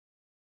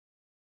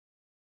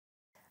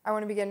I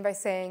want to begin by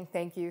saying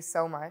thank you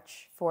so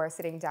much for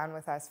sitting down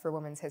with us for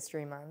Women's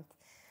History Month.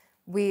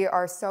 We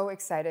are so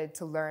excited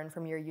to learn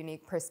from your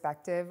unique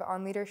perspective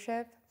on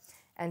leadership.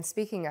 And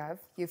speaking of,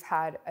 you've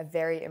had a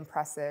very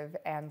impressive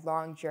and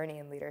long journey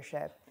in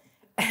leadership,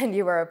 and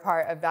you are a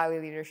part of Valley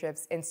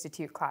Leadership's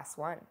Institute Class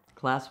 1.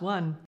 Class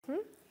 1.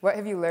 What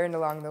have you learned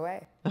along the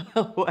way?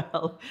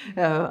 Well,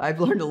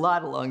 I've learned a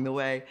lot along the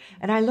way.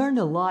 And I learned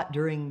a lot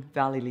during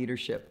Valley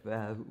Leadership,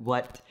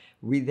 what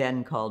we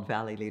then called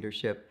Valley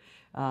Leadership.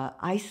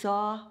 I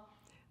saw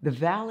the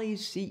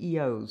Valley's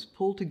CEOs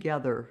pull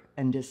together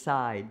and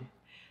decide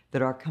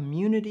that our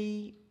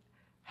community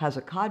has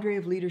a cadre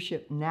of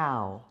leadership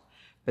now,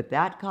 but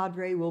that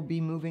cadre will be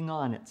moving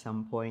on at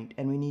some point,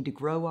 and we need to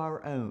grow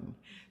our own.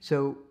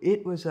 So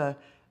it was a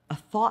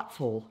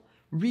thoughtful,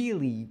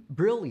 really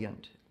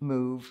brilliant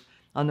move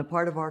on the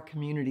part of our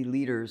community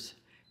leaders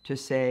to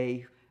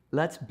say,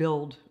 let's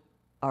build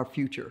our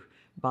future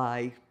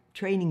by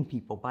training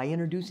people, by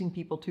introducing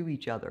people to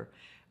each other.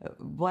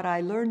 What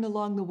I learned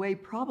along the way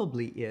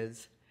probably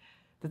is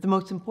that the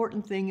most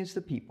important thing is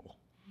the people.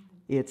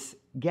 It's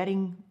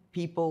getting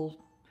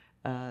people,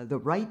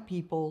 the right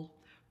people,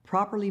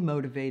 properly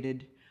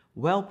motivated,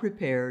 well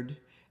prepared,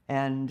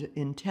 and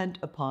intent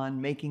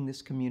upon making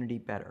this community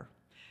better.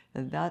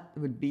 And that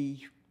would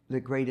be the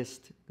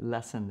greatest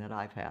lesson that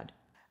I've had.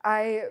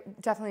 I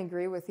definitely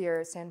agree with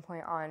your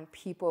standpoint on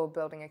people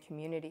building a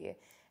community.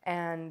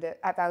 And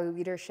at Valley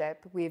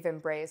Leadership, we've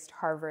embraced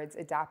Harvard's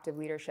adaptive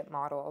leadership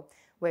model,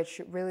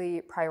 which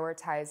really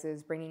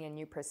prioritizes bringing in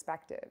new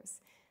perspectives.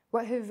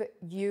 What have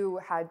you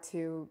had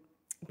to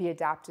be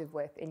adaptive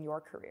with in your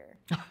career?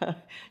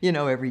 You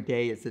know, every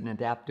day is an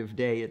adaptive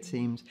day, it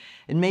seems.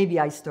 And maybe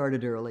I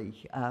started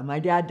early. My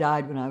dad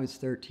died when I was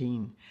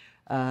 13.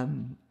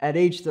 At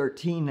age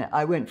 13,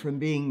 I went from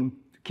being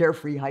a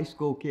carefree high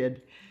school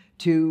kid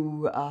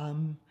to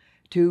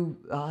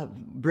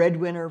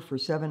breadwinner for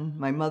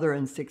my mother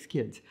and 6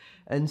 kids.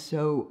 And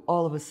so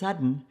all of a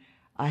sudden,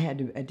 I had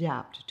to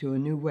adapt to a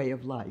new way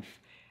of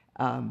life.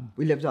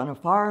 We lived on a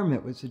farm.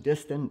 It was a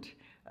distant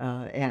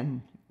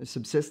and a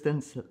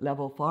subsistence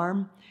level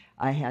farm.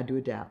 I had to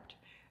adapt.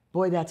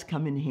 Boy, that's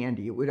come in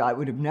handy. I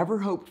would have never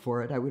hoped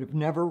for it. I would have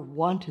never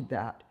wanted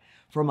that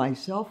for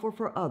myself or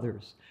for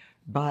others.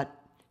 But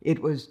it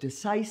was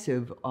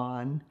decisive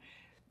on,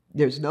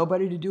 there's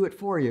nobody to do it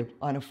for you.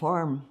 On a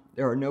farm,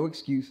 there are no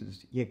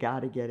excuses. You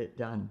got to get it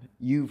done.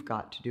 You've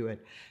got to do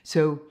it.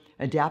 So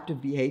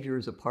adaptive behavior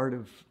is a part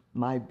of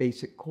my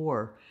basic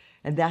core.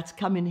 And that's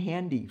come in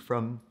handy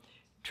from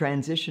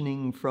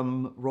transitioning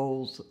from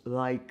roles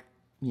like,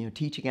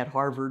 teaching at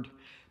Harvard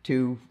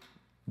to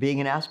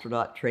being an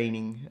astronaut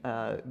training,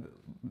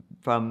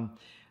 from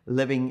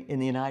living in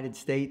the United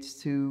States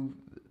to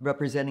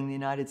representing the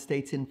United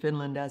States in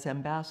Finland as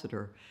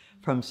ambassador,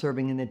 from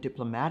serving in the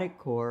diplomatic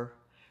corps,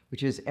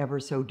 which is ever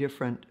so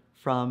different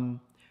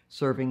from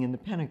serving in the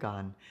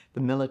Pentagon.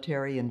 The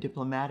military and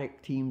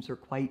diplomatic teams are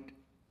quite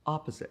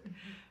opposite.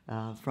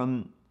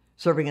 From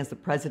serving as the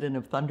president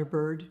of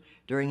Thunderbird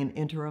during an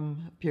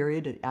interim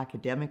period in the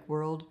academic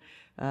world,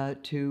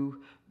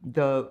 to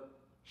the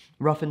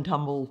rough and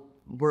tumble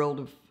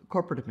world of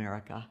corporate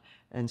America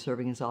and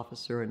serving as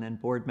officer and then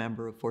board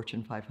member of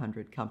Fortune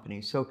 500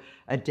 companies. So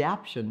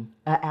adaptation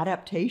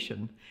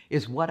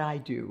is what I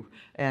do.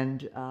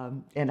 And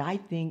I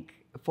think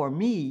for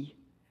me,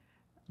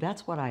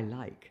 that's what I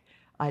like.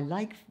 I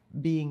like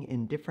being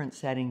in different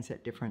settings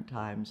at different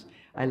times.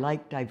 I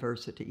like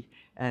diversity.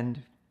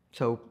 And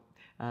so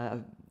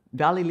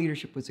Valley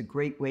Leadership was a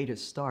great way to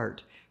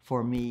start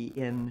for me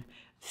in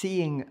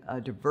seeing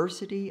a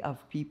diversity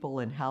of people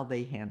and how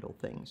they handle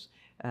things.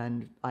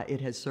 And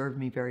it has served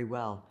me very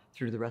well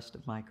through the rest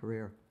of my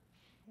career.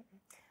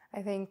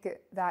 I think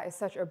that is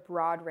such a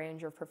broad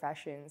range of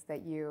professions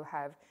that you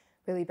have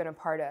really been a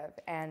part of.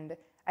 And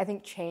I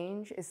think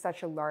change is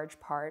such a large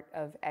part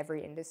of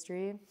every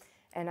industry.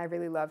 And I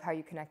really love how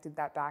you connected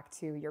that back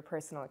to your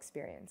personal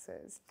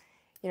experiences.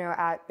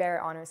 At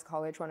Barrett Honors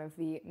College, one of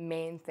the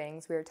main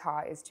things we were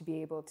taught is to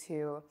be able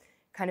to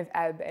kind of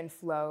ebb and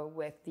flow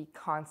with the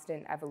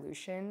constant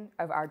evolution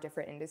of our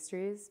different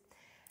industries.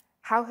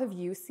 How have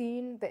you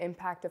seen the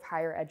impact of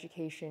higher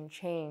education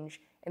change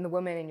in the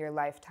women in your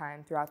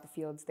lifetime throughout the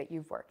fields that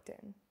you've worked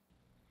in?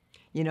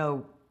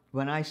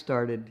 When I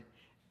started,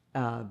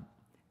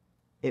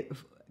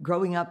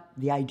 growing up,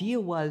 the idea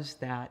was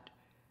that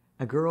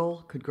a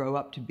girl could grow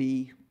up to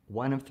be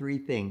one of 3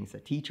 things: a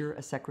teacher,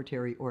 a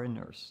secretary, or a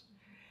nurse.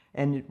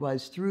 And it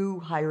was through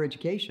higher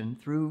education,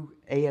 through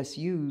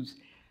ASU's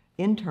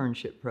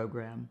internship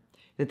program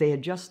that they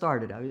had just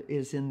started. I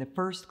was in the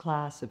first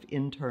class of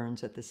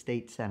interns at the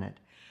state senate.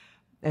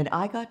 And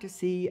I got to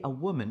see a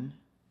woman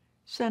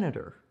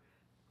senator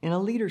in a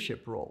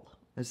leadership role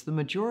as the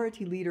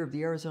majority leader of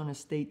the Arizona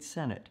State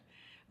Senate,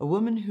 a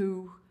woman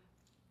who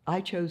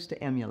I chose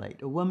to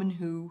emulate, a woman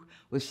who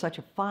was such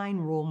a fine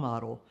role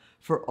model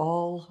for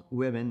all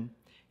women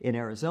in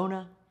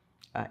Arizona,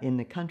 in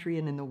the country,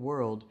 and in the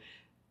world.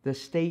 The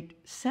state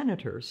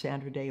senator,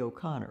 Sandra Day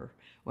O'Connor,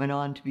 went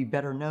on to be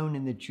better known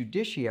in the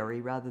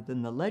judiciary rather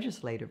than the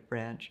legislative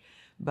branch.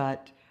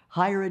 But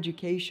higher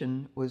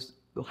education was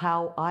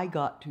how I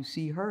got to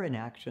see her in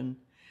action.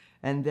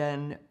 And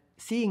then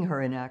seeing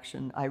her in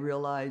action, I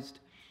realized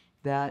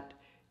that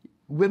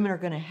women are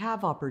going to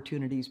have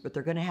opportunities, but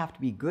they're going to have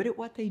to be good at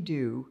what they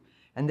do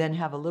and then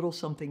have a little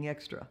something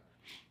extra.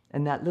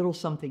 And that little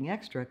something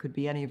extra could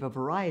be any of a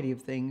variety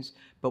of things,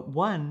 but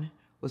one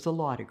was a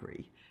law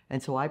degree.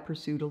 And so I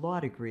pursued a law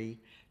degree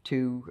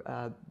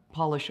to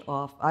polish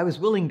off. I was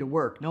willing to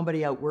work.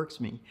 Nobody outworks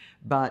me,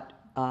 but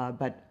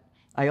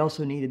I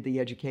also needed the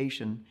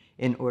education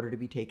in order to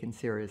be taken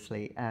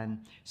seriously.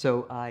 And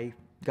so I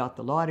got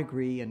the law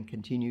degree and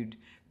continued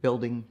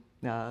building.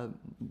 I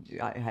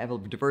have a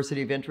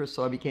diversity of interests,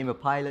 so I became a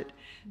pilot.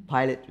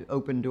 Pilot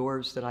opened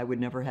doors that I would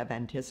never have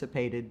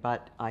anticipated,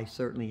 but I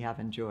certainly have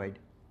enjoyed.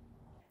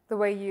 The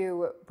way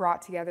you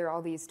brought together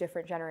all these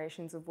different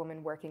generations of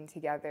women working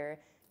together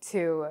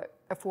to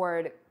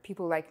afford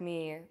people like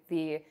me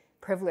the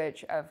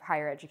privilege of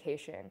higher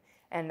education.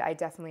 And I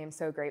definitely am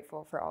so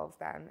grateful for all of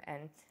them.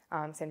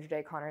 And Sandra Day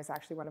O'Connor is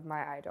actually one of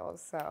my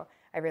idols, so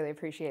I really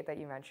appreciate that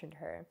you mentioned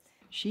her.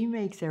 She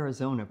makes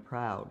Arizona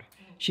proud.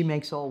 She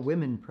makes all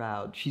women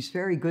proud. She's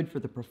very good for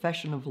the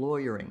profession of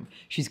lawyering.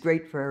 She's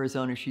great for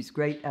Arizona. She's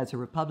great as a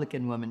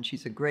Republican woman.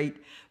 She's a great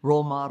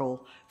role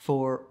model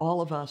for all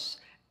of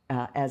us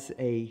as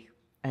a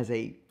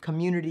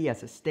community,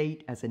 as a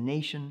state, as a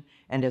nation,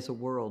 and as a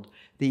world.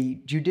 The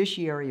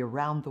judiciary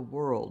around the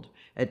world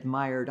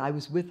admired. I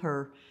was with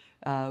her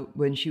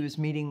when she was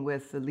meeting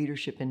with the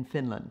leadership in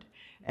Finland,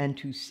 and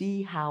to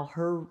see how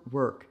her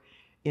work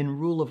in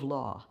rule of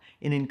law,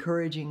 in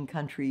encouraging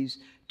countries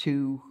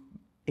to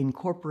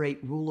incorporate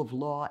rule of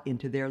law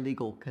into their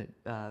legal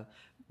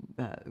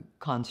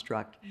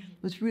construct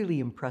was really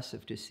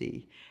impressive to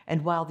see.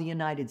 And while the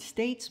United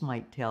States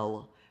might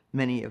tell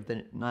many of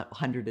the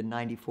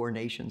 194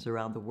 nations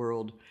around the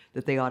world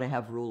that they ought to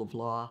have rule of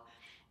law,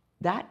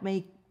 that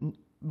may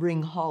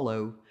ring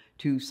hollow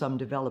to some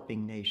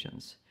developing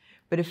nations.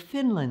 But if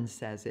Finland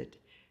says it,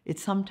 it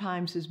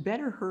sometimes is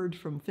better heard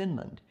from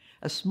Finland,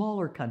 a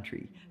smaller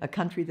country, a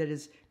country that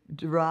is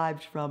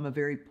derived from a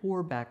very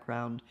poor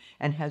background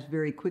and has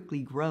very quickly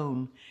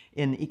grown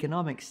in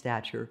economic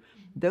stature.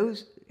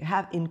 Those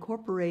have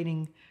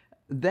incorporating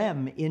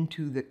them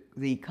into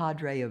the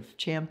cadre of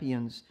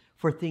champions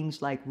for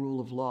things like rule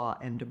of law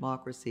and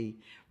democracy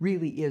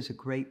really is a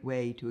great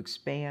way to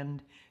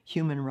expand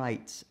human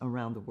rights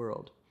around the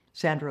world.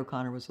 Sandra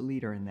O'Connor was a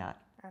leader in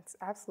that. That's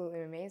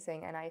absolutely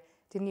amazing. And I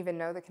didn't even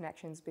know the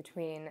connections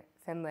between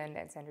Finland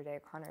and Sandra Day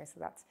O'Connor, so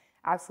that's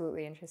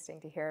absolutely interesting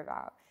to hear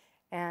about.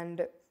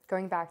 And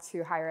going back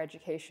to higher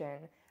education,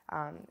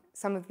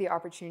 some of the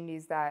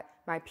opportunities that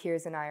my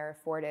peers and I are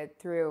afforded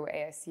through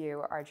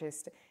ASU are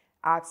just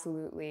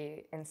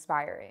absolutely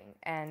inspiring.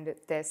 And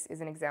this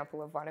is an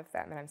example of one of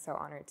them, and I'm so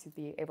honored to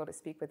be able to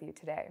speak with you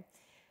today.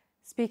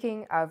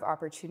 Speaking of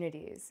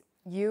opportunities,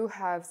 you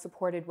have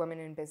supported women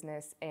in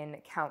business in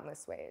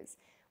countless ways,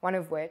 one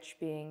of which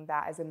being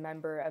that as a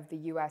member of the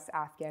U.S.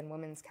 Afghan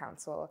Women's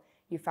Council,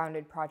 you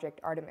founded Project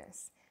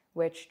Artemis,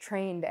 which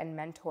trained and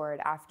mentored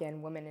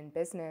Afghan women in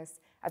business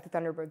at the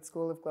Thunderbird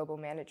School of Global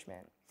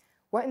Management.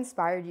 What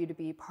inspired you to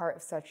be part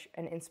of such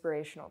an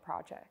inspirational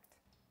project?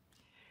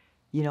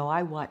 You know,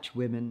 I watch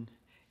women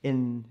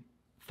in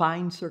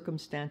fine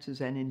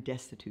circumstances and in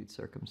destitute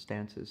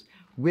circumstances.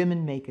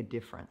 Women make a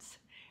difference.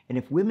 And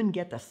if women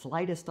get the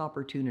slightest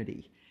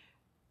opportunity,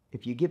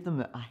 if you give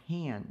them a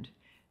hand,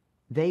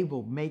 they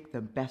will make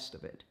the best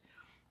of it.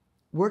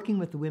 Working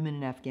with the women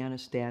in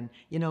Afghanistan,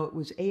 you know, it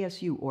was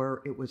ASU,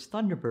 or it was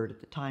Thunderbird at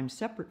the time,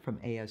 separate from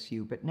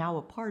ASU, but now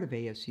a part of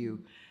ASU.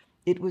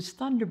 It was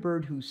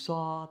Thunderbird who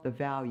saw the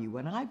value.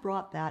 When I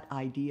brought that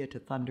idea to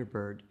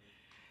Thunderbird,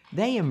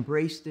 they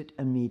embraced it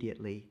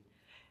immediately.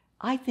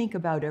 I think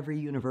about every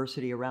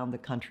university around the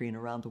country and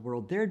around the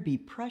world, there'd be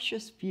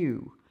precious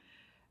few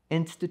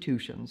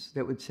institutions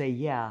that would say,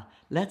 yeah,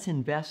 let's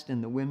invest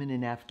in the women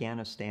in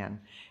Afghanistan.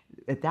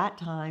 At that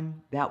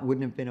time, that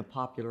wouldn't have been a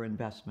popular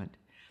investment.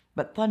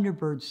 But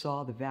Thunderbird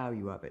saw the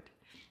value of it.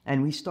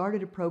 And we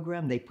started a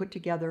program. They put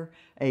together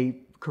a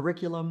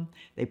curriculum.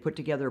 They put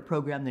together a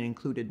program that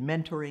included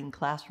mentoring,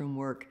 classroom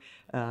work,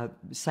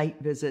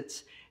 site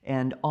visits,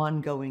 and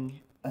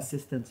ongoing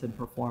assistance and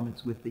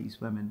performance with these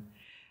women.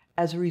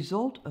 As a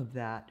result of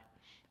that,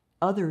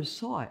 others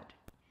saw it.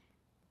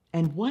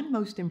 And one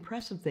most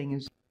impressive thing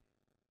is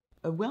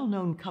a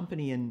well-known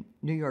company in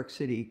New York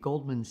City,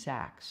 Goldman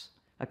Sachs,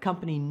 a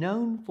company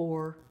known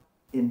for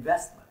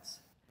investments,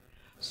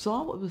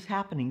 saw what was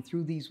happening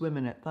through these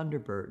women at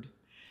Thunderbird.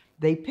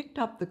 They picked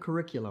up the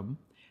curriculum.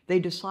 They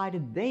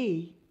decided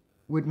they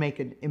would make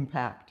an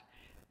impact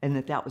and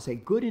that was a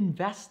good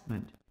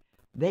investment.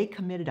 They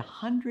committed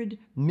 $100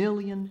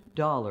 million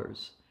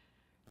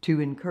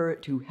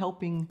to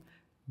helping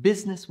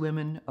business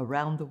women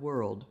around the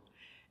world.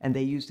 And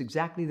they used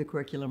exactly the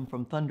curriculum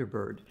from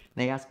Thunderbird.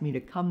 They asked me to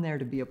come there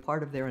to be a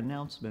part of their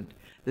announcement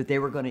that they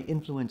were going to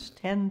influence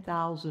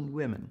 10,000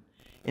 women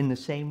in the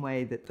same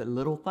way that the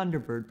Little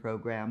Thunderbird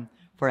program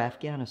for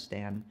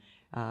Afghanistan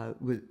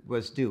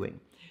was doing.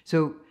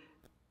 So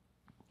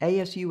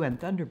ASU and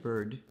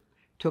Thunderbird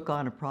took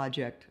on a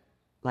project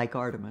like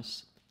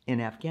Artemis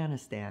in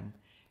Afghanistan,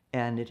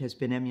 and it has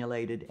been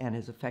emulated and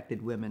has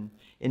affected women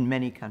in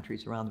many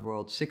countries around the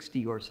world,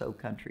 60 or so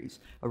countries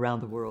around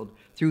the world,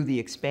 through the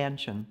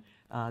expansion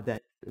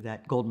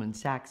that Goldman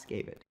Sachs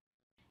gave it.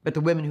 But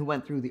the women who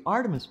went through the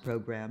Artemis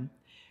program,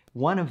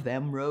 one of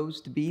them rose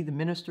to be the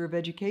Minister of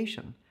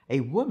Education,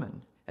 a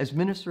woman as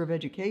Minister of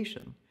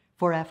Education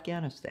for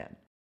Afghanistan.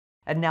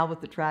 And now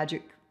with the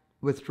tragic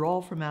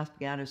withdrawal from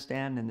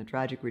Afghanistan and the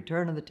tragic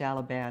return of the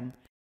Taliban,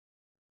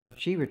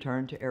 she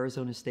returned to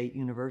Arizona State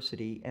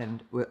University,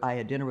 and I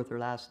had dinner with her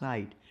last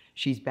night.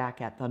 She's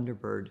back at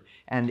Thunderbird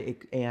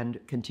and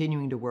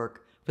continuing to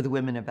work for the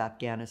women of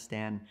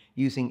Afghanistan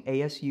using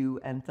ASU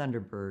and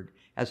Thunderbird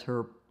as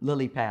her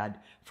lily pad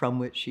from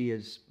which she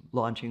is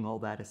launching all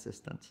that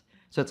assistance.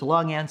 So it's a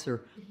long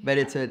answer, but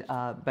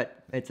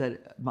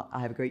I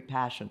have a great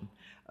passion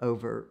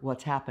over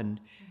what's happened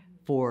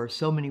for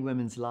so many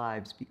women's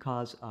lives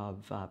because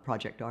of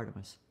Project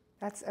Artemis.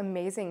 That's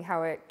amazing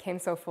how it came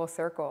so full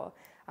circle.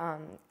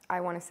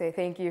 I want to say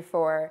thank you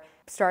for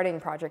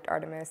starting Project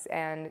Artemis,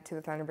 and to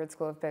the Thunderbird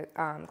School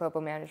of Global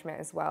Management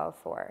as well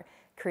for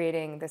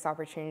creating this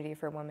opportunity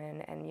for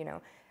women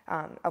and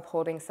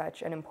upholding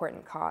such an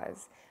important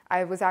cause.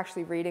 I was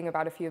actually reading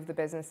about a few of the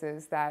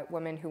businesses that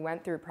women who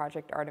went through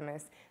Project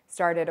Artemis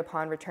started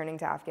upon returning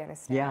to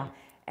Afghanistan. Yeah.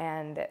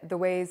 And the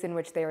ways in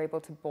which they were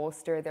able to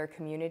bolster their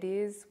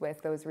communities with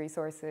those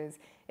resources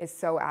is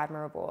so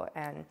admirable.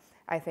 And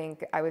I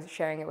think I was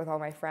sharing it with all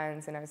my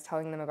friends, and I was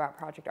telling them about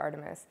Project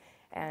Artemis.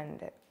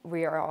 And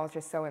we are all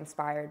just so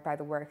inspired by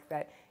the work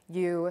that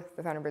you,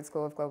 the Thunderbird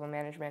School of Global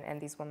Management,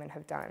 and these women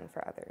have done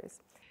for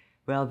others.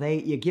 Well,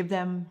 you give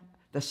them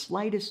the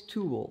slightest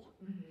tool,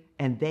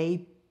 and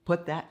they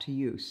put that to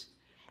use.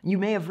 You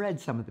may have read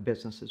some of the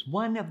businesses.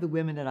 One of the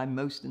women that I'm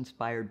most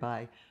inspired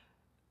by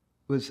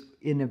was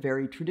in a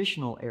very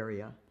traditional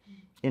area,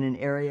 in an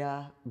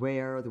area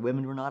where the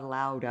women were not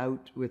allowed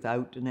out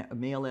without a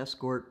male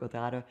escort,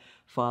 without a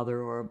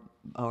father or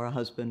a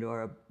husband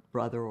or a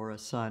brother or a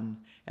son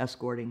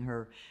escorting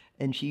her.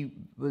 And she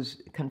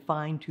was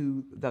confined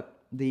to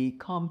the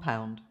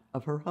compound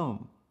of her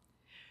home.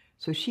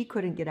 So she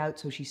couldn't get out,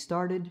 so she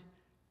started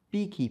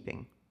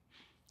beekeeping.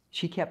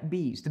 She kept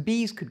bees. The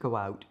bees could go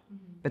out,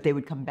 but they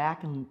would come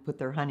back and put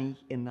their honey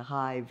in the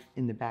hive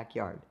in the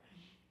backyard.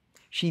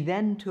 She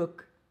then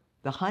took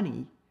the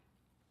honey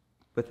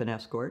with an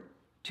escort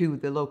to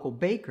the local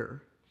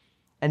baker,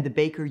 and the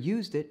baker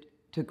used it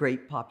to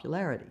great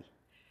popularity.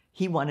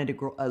 He wanted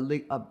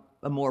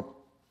a more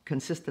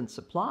consistent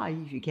supply.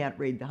 You can't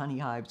raid the honey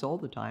hives all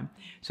the time,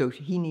 so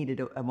he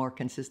needed a more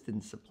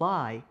consistent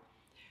supply.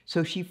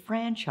 So she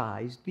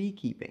franchised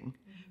beekeeping,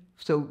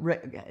 so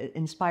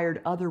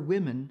inspired other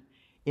women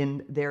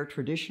in their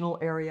traditional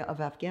area of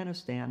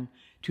Afghanistan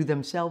to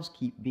themselves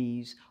keep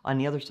bees on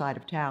the other side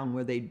of town,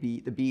 where the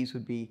bees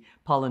would be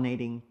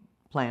pollinating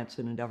plants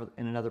in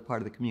another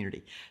part of the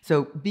community.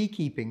 So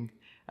beekeeping,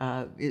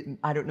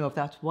 I don't know if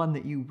that's one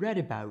that you read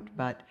about,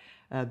 but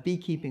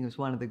beekeeping is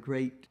one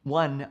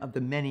of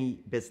the many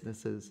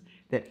businesses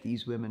that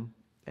these women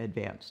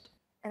advanced.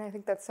 And I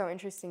think that's so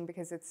interesting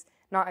because it's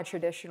not a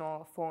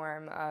traditional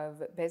form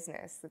of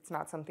business. It's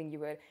not something you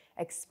would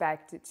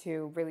expect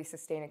to really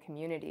sustain a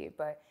community,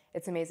 but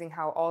it's amazing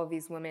how all of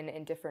these women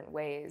in different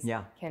ways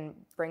can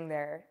bring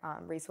their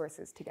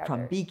resources together.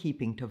 From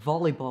beekeeping to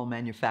volleyball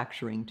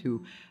manufacturing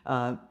to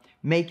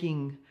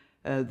making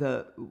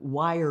the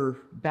wire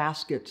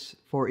baskets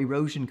for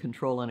erosion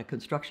control on a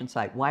construction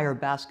site, wire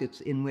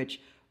baskets in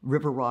which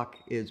river rock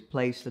is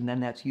placed, and then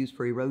that's used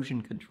for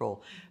erosion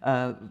control,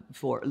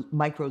 for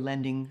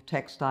micro-lending,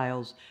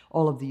 textiles,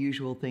 all of the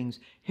usual things,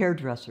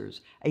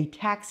 hairdressers, a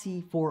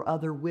taxi for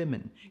other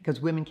women,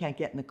 because women can't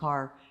get in the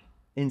car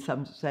in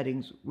some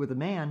settings with a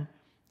man,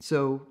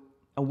 so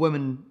a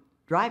woman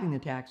driving the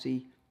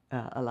taxi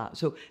allowed.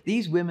 So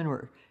these women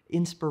were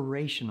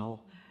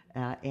inspirational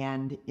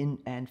and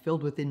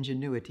filled with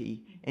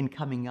ingenuity in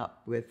coming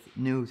up with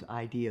new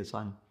ideas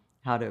on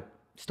how to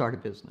start a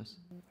business.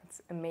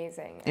 It's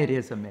amazing. It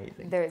is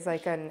amazing. There's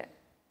like an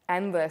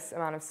endless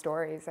amount of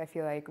stories I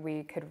feel like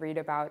we could read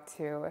about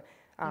too.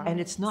 And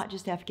it's not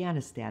just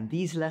Afghanistan.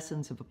 These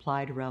lessons have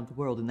applied around the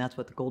world, and that's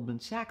what the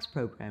Goldman Sachs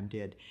program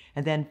did.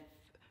 And then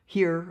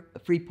here,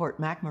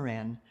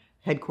 Freeport-McMoRan,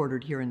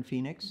 headquartered here in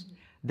Phoenix,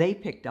 they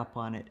picked up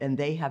on it, and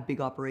they have big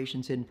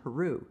operations in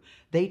Peru.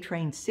 They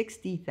trained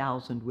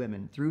 60,000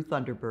 women through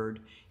Thunderbird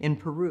in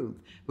Peru.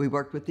 We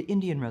worked with the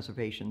Indian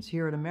reservations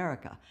here in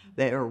America.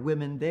 There are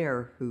women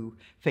there who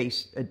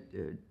face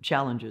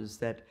challenges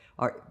that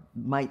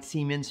might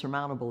seem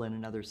insurmountable in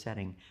another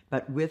setting,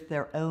 but with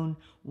their own,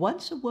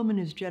 once a woman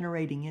is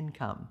generating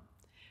income,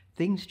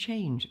 things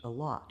change a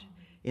lot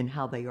in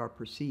how they are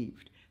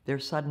perceived. They're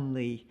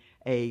suddenly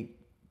a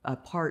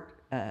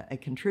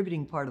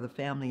contributing part of the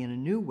family in a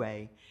new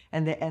way,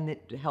 and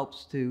it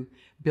helps to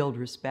build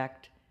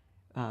respect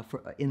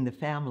in the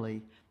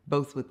family,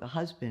 both with the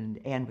husband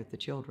and with the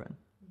children.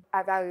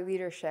 At Valley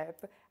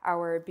Leadership,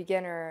 our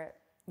beginner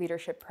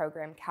leadership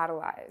program,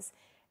 Catalyze,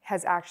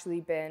 has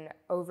actually been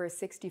over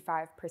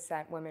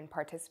 65% women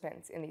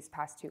participants in these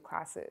past 2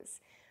 classes.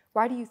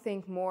 Why do you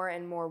think more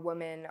and more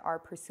women are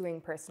pursuing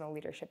personal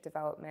leadership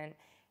development,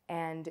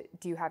 and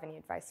do you have any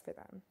advice for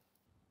them?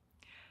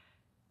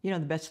 You know,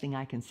 the best thing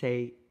I can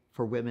say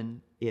for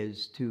women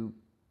is to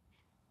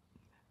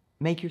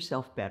make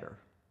yourself better.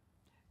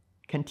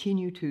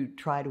 Continue to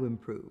try to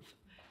improve.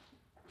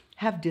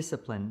 Have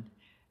discipline,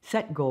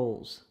 set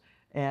goals,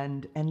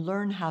 and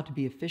learn how to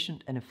be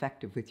efficient and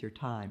effective with your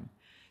time.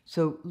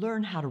 So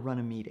learn how to run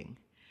a meeting.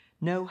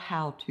 Know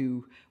how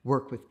to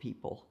work with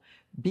people.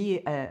 Be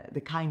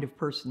the kind of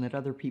person that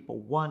other people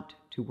want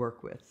to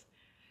work with.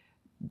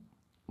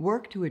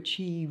 Work to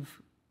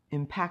achieve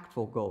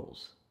impactful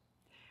goals.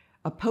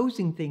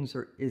 Opposing things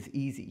is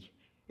easy.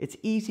 It's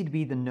easy to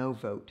be the no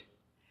vote.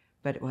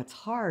 But what's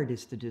hard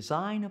is to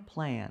design a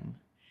plan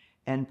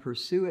and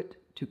pursue it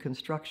to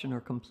construction or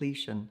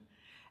completion,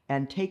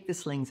 and take the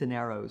slings and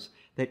arrows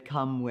that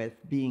come with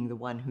being the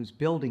one who's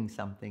building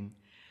something.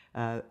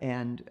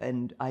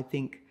 And I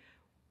think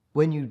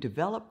when you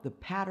develop the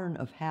pattern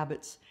of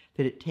habits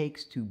that it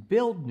takes to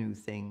build new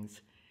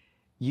things,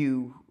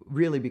 you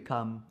really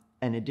become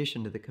an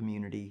addition to the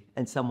community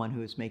and someone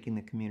who is making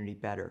the community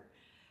better.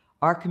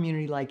 Our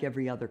community, like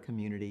every other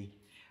community,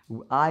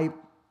 I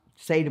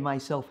say to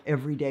myself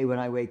every day when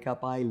I wake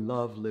up, I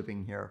love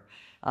living here.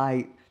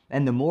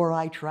 And the more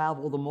I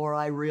travel, the more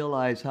I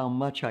realize how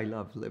much I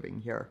love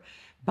living here.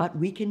 But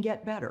we can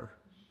get better.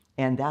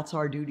 And that's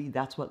our duty,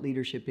 that's what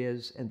leadership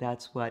is, and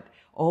that's what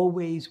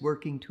always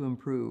working to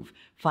improve,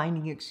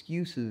 finding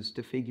excuses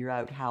to figure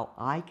out how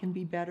I can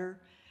be better,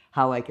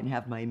 how I can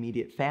have my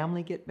immediate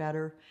family get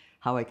better,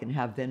 how I can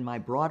have then my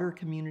broader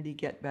community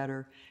get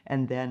better,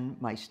 and then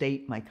my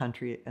state, my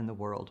country, and the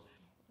world.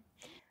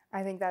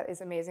 I think that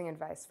is amazing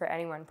advice for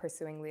anyone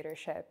pursuing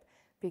leadership,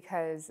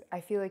 because I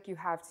feel like you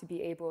have to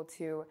be able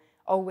to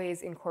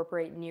always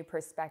incorporate new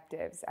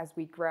perspectives as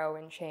we grow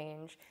and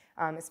change,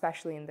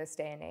 especially in this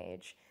day and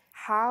age.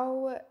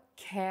 How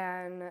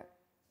can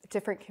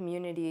different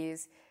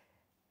communities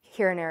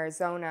here in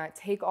Arizona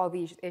take all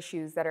these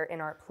issues that are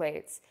in our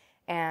plates?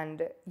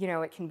 And, you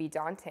know, it can be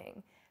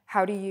daunting.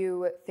 How do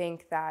you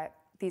think that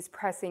these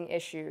pressing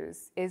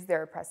issues, is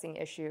there a pressing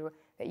issue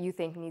that you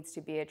think needs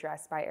to be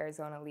addressed by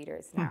Arizona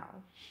leaders now?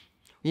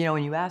 You know,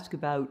 when you ask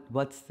about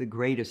what's the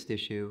greatest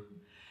issue,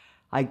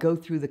 I go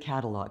through the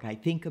catalog. I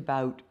think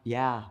about,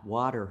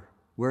 water.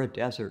 We're a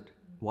desert.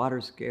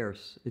 Water's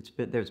scarce.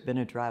 There's been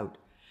a drought.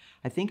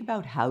 I think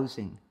about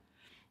housing.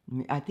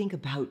 I think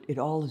about it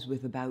all is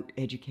about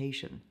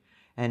education.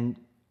 And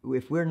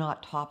if we're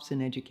not tops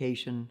in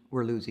education,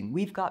 we're losing.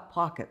 We've got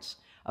pockets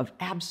of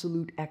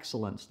absolute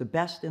excellence, the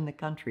best in the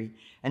country,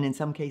 and in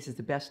some cases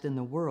the best in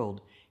the world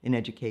in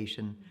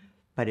education,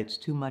 but it's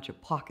too much a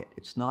pocket.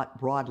 It's not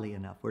broadly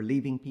enough. We're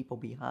leaving people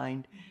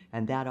behind,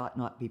 and that ought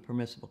not be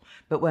permissible.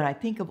 But when I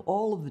think of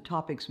all of the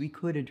topics we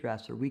could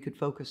address or we could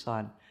focus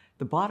on,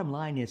 the bottom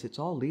line is it's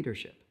all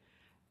leadership.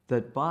 The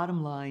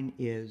bottom line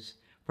is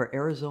for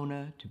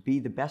Arizona to be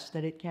the best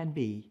that it can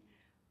be,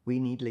 we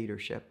need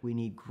leadership. We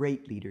need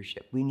great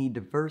leadership. We need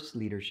diverse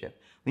leadership.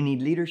 We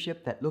need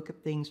leadership that look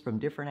at things from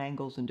different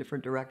angles and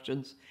different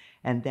directions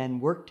and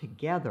then work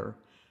together,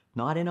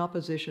 not in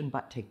opposition,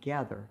 but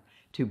together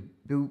to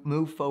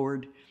move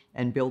forward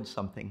and build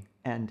something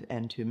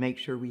and to make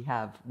sure we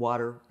have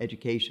water,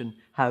 education,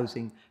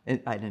 housing,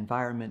 an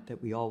environment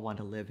that we all want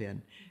to live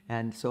in.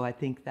 And so I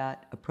think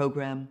that a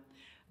program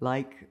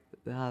like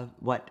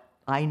what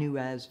I knew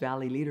as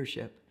Valley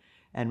Leadership,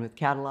 and with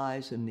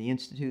Catalyze and the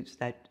institutes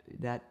that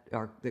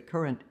are the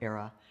current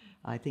era,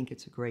 I think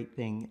it's a great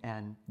thing,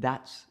 and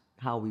that's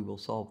how we will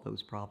solve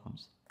those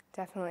problems.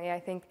 Definitely. I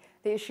think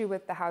the issue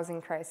with the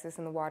housing crisis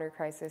and the water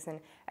crisis and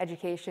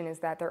education is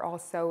that they're all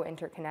so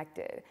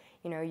interconnected.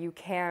 You know, you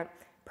can't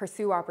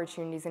pursue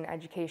opportunities in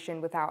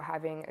education without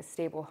having a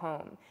stable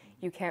home.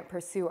 You can't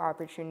pursue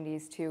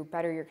opportunities to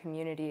better your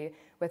community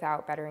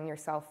without bettering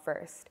yourself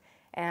first.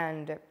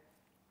 And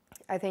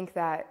I think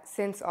that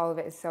since all of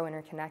it is so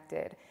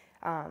interconnected,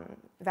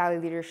 Valley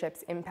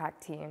Leadership's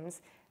impact teams,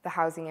 the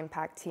housing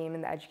impact team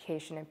and the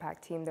education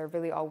impact team, they're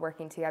really all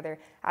working together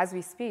as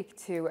we speak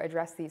to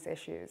address these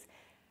issues.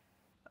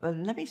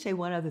 Let me say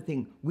one other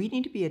thing. We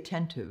need to be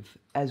attentive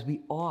as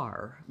we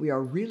are. We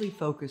are really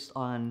focused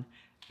on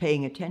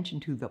paying attention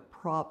to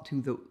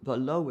the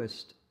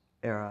lowest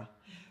era.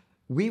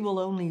 We will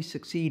only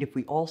succeed if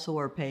we also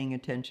are paying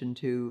attention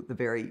to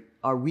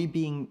are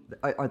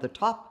the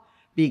top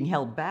being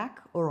held back,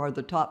 or are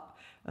the top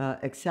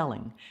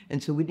excelling?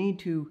 And so we need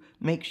to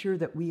make sure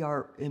that we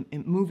are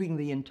moving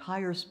the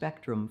entire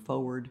spectrum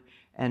forward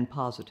and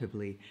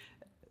positively.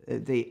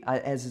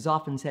 As is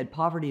often said,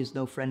 poverty is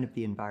no friend of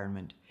the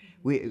environment.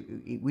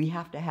 We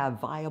have to have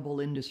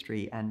viable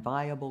industry and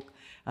viable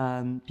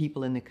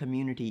people in the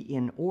community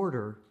in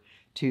order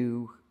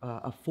to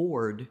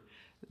afford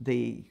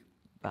the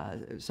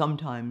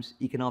sometimes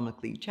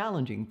economically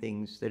challenging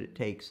things that it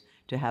takes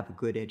to have a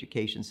good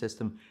education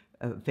system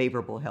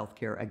favorable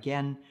healthcare.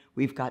 Again,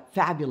 we've got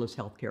fabulous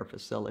healthcare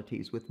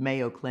facilities with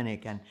Mayo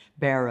Clinic and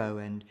Barrow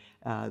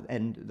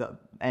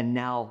and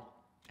now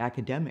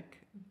academic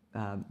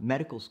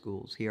medical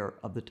schools here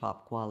of the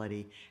top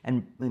quality,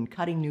 and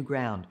cutting new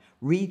ground,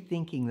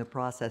 rethinking the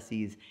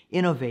processes,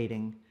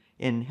 innovating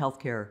in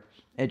healthcare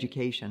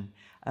education.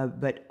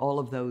 But all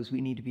of those,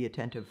 we need to be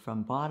attentive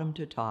from bottom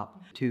to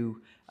top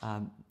to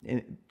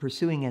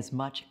pursuing as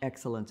much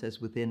excellence as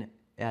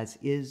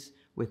is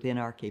within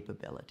our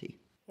capability.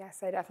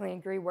 Yes, I definitely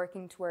agree,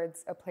 working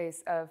towards a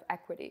place of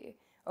equity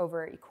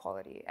over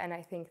equality. And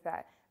I think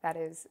that that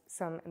is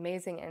some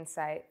amazing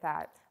insight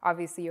that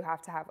obviously you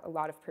have to have a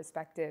lot of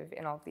perspective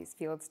in all of these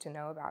fields to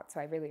know about. So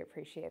I really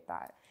appreciate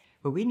that.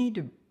 But we need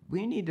to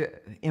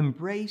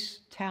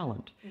embrace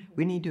talent. Mm-hmm.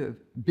 We need to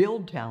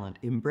build talent,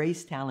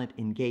 embrace talent,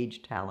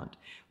 engage talent.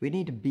 We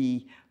need to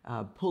be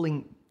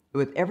pulling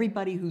with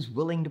everybody who's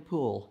willing to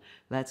pull.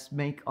 Let's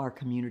make our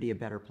community a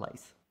better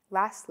place.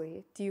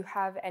 Lastly, do you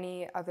have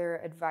any other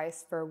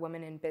advice for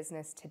women in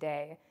business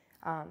today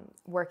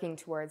working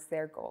towards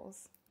their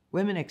goals?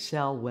 Women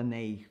excel when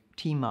they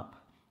team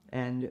up,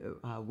 and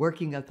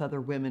working with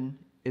other women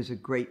is a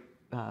great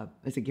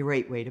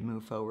way to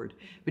move forward.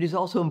 But it's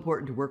also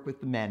important to work with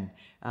the men.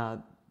 I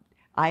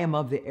am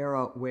of the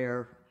era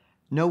where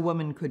no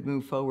woman could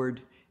move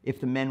forward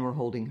if the men were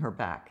holding her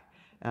back,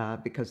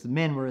 because the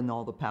men were in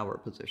all the power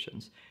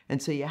positions.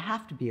 And so you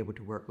have to be able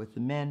to work with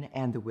the men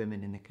and the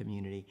women in the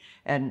community.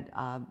 And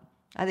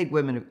I think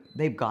women,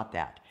 they've got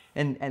that,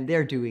 and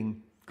they're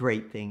doing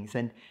great things.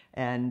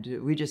 And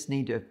we just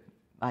need to,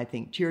 I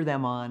think, cheer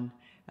them on,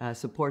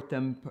 support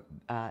them.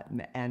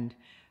 And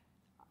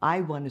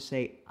I want to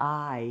say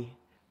I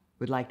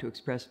would like to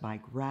express my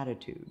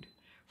gratitude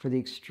for the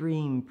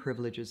extreme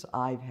privileges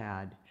I've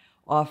had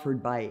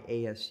offered by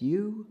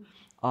ASU,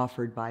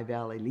 offered by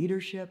Valley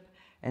Leadership,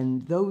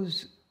 and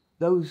those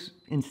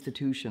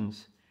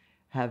institutions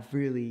have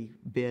really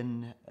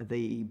been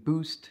the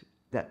boost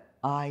that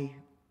I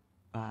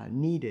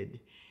needed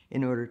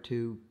in order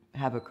to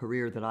have a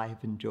career that I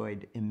have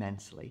enjoyed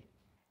immensely.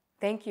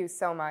 Thank you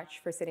so much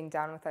for sitting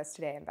down with us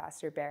today,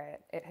 Ambassador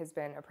Barrett. It has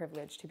been a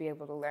privilege to be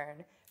able to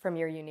learn from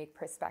your unique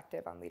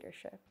perspective on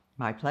leadership.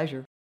 My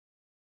pleasure.